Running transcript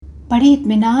बड़े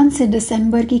इत्मीनान से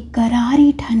दिसंबर की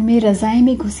करारी ठंड में रज़ाई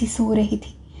में घुसी सो रही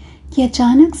थी कि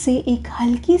अचानक से एक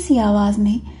हल्की सी आवाज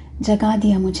ने जगा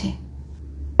दिया मुझे।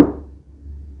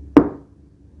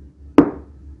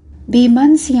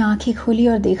 बेमन सी आंखें खोली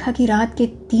और देखा कि रात के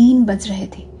 3 बज रहे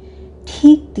थे।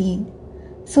 ठीक 3।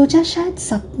 सोचा शायद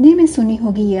सपने में सुनी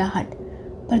होगी ये आहट,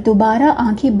 पर दोबारा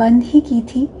आंखें बंद ही की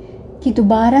थी कि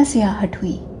दोबारा से आहट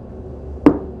हुई।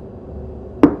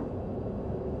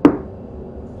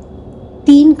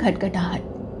 3 खटखटाहट।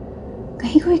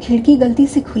 कहीं कोई खिड़की गलती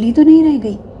से खुली तो नहीं रह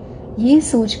गई, ये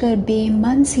सोचकर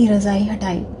बेमन सी रजाई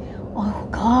हटाई। ओह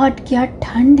गॉड, क्या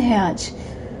ठंड है आज।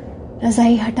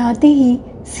 रजाई हटाते ही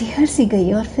सिहर सी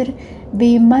गई और फिर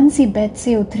बेमन सी बेड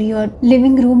से उतरी और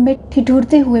लिविंग रूम में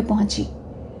ठिठुरते हुए पहुंची।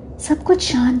 सब कुछ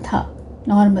शांत था,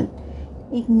 नॉर्मल।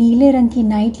 एक नीले रंग की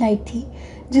नाइट लाइट थी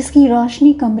जिसकी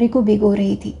रोशनी कमरे को भिगो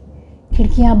रही थी।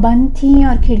 खिड़कियां बंद थीं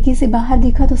और खिड़की से बाहर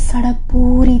देखा तो सड़क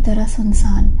पूरी तरह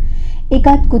सुनसान। एक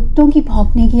आध कुत्तों की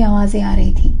भौंकने की आवाजें आ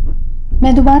रही थी।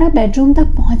 मैं दोबारा बेडरूम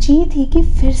तक पहुंची ही थी कि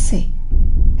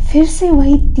फिर से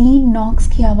वही 3 नॉक्स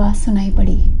की आवाज सुनाई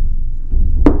पड़ी।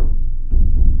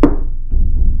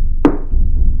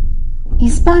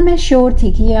 इस बार मैं श्योर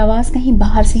थी कि यह आवाज कहीं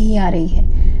बाहर से ही आ रही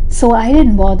है, सो आई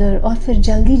डिडंट बॉदर और फिर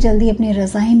जल्दी जल्दी अपने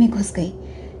रजाई में घुस गई।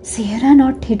 सेहरन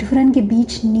और ठिठुरन के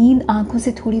बीच नींद आंखों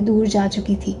से थोड़ी दूर जा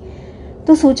चुकी थी,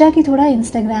 तो सोचा कि थोड़ा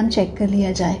इंस्टाग्राम चेक कर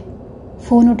लिया जाए।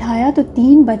 फोन उठाया तो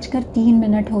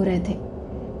 3:03 हो रहे थे।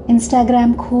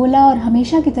 इंस्टाग्राम खोला और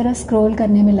हमेशा की तरह स्क्रॉल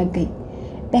करने में लग गई।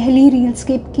 पहली रील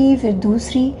स्किप की, फिर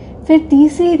दूसरी, फिर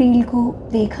तीसरी रील को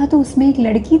देखा तो उसमें एक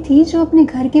लड़की थी जो अपने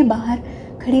घर के बाहर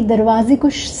खड़ी दरवाजे को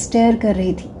स्टेयर कर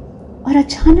रही थी और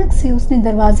अचानक से उसने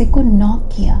दरवाजे को नॉक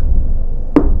किया।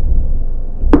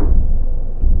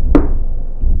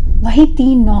 वही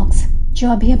 3 नॉक्स जो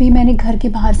अभी अभी मैंने घर के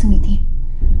बाहर सुनी थी।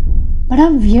 बड़ा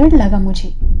वियर्ड लगा मुझे,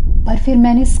 पर फिर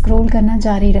मैंने स्क्रॉल करना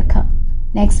जारी रखा।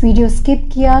 नेक्स्ट वीडियो स्किप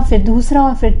किया, फिर दूसरा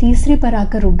और फिर तीसरे पर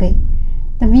आकर रुक गई।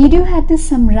 The video had this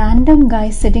some random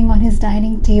guy sitting on his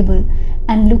dining table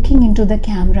and looking into the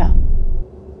camera.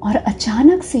 और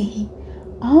अचानक से ही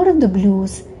out of the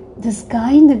blues this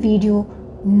guy in the video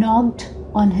knocked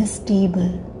on his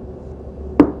table.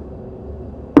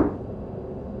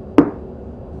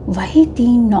 वही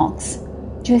 3 नॉक्स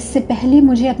जो इससे पहले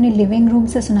मुझे अपने living room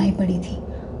से सुनाई पड़ी थी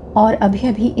और अभी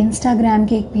अभी इंस्टाग्राम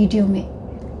के एक वीडियो में।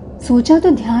 सोचा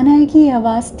तो ध्यान आया कि ये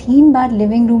आवाज़ 3 बार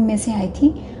लिविंग रूम में से आई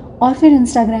थी और फिर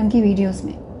इंस्टाग्राम की वीडियोस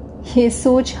में। ये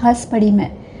सोच हंस पड़ी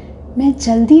मैं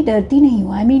जल्दी डरती नहीं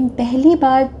हूँ। पहली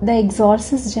बार द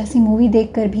एग्जॉर्सिस्ट जैसी मूवी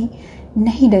देखकर भी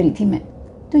नहीं डरी थी मैं,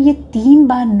 तो ये 3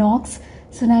 बार नॉक्स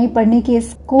सुनाई पड़ने के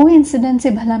इस कोइंसिडेंस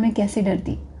से भला मैं कैसे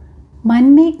डरती। मन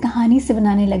में एक कहानी से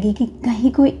बनाने लगी कि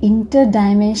कहीं कोई इंटर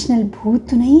डायमेंशनल भूत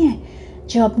तो नहीं है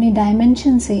जो अपने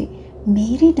डायमेंशन से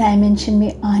मेरी डायमेंशन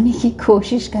में आने की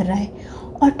कोशिश कर रहा है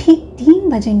और ठीक 3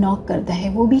 बजे नॉक करता है,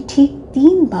 वो भी ठीक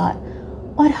 3 बार,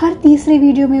 और हर तीसरे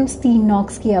वीडियो में उस 3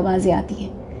 नॉक्स की आवाज़ें आती हैं।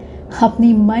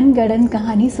 अपनी मन गढ़ंत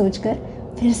कहानी सोचकर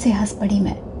फिर से हंस पड़ी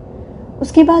मैं।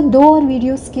 उसके बाद 2 और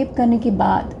वीडियो स्किप करने के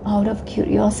बाद आउट ऑफ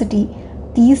क्यूरियोसिटी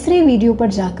तीसरे वीडियो पर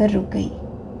जाकर रुक गई।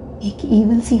 एक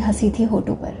ईविल सी हंसी थी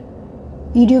होठों पर।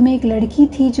 वीडियो में एक लड़की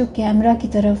थी जो कैमरा की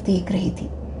तरफ देख रही थी।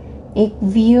 एक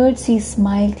वियर्ड सी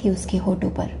स्माइल थी उसके होठों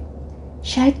पर,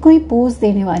 शायद कोई पोज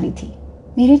देने वाली थी।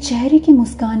 मेरे चेहरे की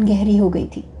मुस्कान गहरी हो गई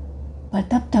थी, पर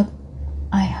तब तक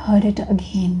I heard it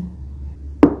again.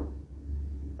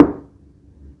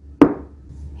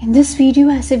 In this video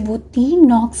ऐसे वो 3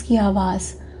 नॉक्स की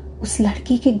आवाज उस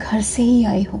लड़की के घर से ही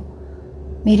आई हो।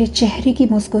 मेरे चेहरे की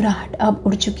मुस्कुराहट अब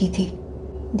उड़ चुकी थी।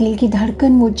 दिल की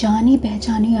धड़कन वो जानी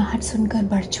पहचानी आहट सुनकर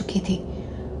बढ़ चुकी थी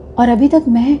और अभी तक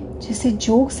मैं जिसे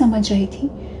जोक समझ रही थी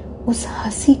उस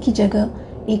हंसी की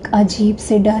जगह एक अजीब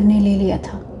से डर ने ले लिया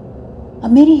था।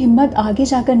 अब मेरी हिम्मत आगे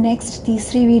जाकर नेक्स्ट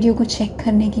तीसरे वीडियो को चेक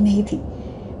करने की नहीं थी।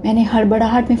 मैंने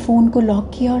हड़बड़ाहट में फ़ोन को लॉक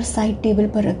किया और साइड टेबल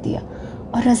पर रख दिया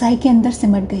और रज़ाई के अंदर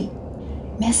सिमट गई।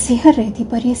 मैं सेहर रही थी,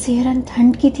 पर यह सेहरन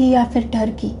ठंड की थी या फिर डर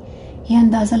की, यह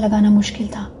अंदाज़ा लगाना मुश्किल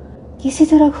था। किसी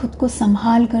तरह खुद को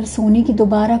संभाल कर सोने की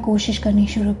दोबारा कोशिश करनी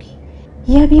शुरू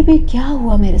की। यह अभी भी क्या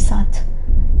हुआ मेरे साथ,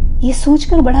 ये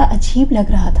सोचकर बड़ा अजीब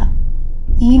लग रहा था।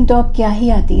 नींद तो अब क्या ही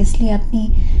आती, इसलिए अपनी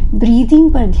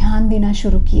ब्रीदिंग पर ध्यान देना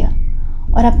शुरू किया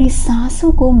और अपनी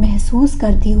सांसों को महसूस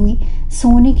करती हुई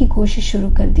सोने की कोशिश शुरू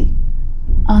कर दी।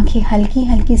 आंखें हल्की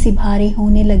हल्की सी भारी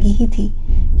होने लगी ही थी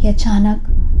कि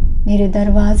अचानक मेरे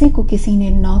दरवाजे को किसी ने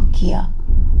नॉक किया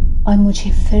और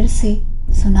मुझे फिर से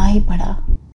सुनाई पड़ा।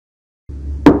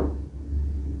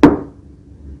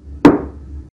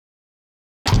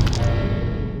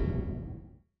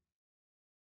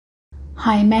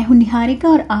 हाय, मैं हूं निहारिका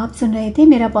और आप सुन रहे थे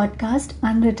मेरा पॉडकास्ट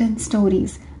अनरिटन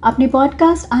स्टोरीज। अपने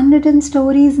पॉडकास्ट अनरिटन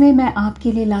स्टोरीज में मैं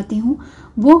आपके लिए लाती हूँ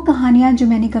वो कहानियाँ जो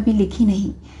मैंने कभी लिखी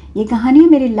नहीं। ये कहानियाँ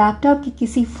मेरे लैपटॉप के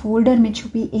किसी फोल्डर में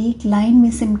छुपी एक लाइन में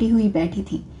सिमटी हुई बैठी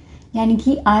थी। यानी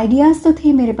कि आइडियाज़ तो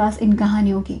थे मेरे पास इन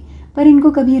कहानियों के, पर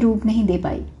इनको कभी रूप नहीं दे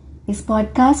पाई। इस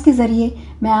पॉडकास्ट के ज़रिए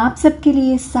मैं आप सबके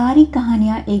लिए सारी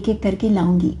कहानियाँ एक एक करके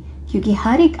लाऊंगी, क्योंकि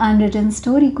हर एक अनरिटन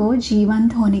स्टोरी को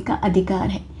जीवंत होने का अधिकार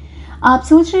है। आप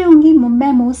सोच रहे होंगी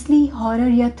मैं मोस्टली हॉरर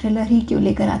या थ्रिलर ही क्यों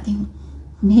लेकर आती हूँ।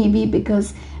 मे बी बिकॉज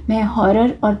मैं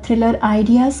हॉरर और थ्रिलर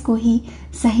आइडियाज़ को ही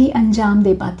सही अंजाम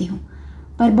दे पाती हूँ।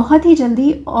 पर बहुत ही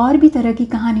जल्दी और भी तरह की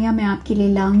कहानियाँ मैं आपके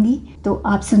लिए लाऊंगी, तो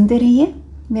आप सुनते रहिए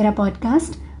मेरा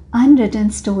पॉडकास्ट अनरिटन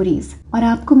स्टोरीज। और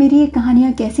आपको मेरी ये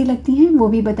कहानियाँ कैसी लगती हैं वो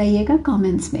भी बताइएगा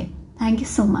कमेंट्स में। Thank you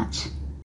so much.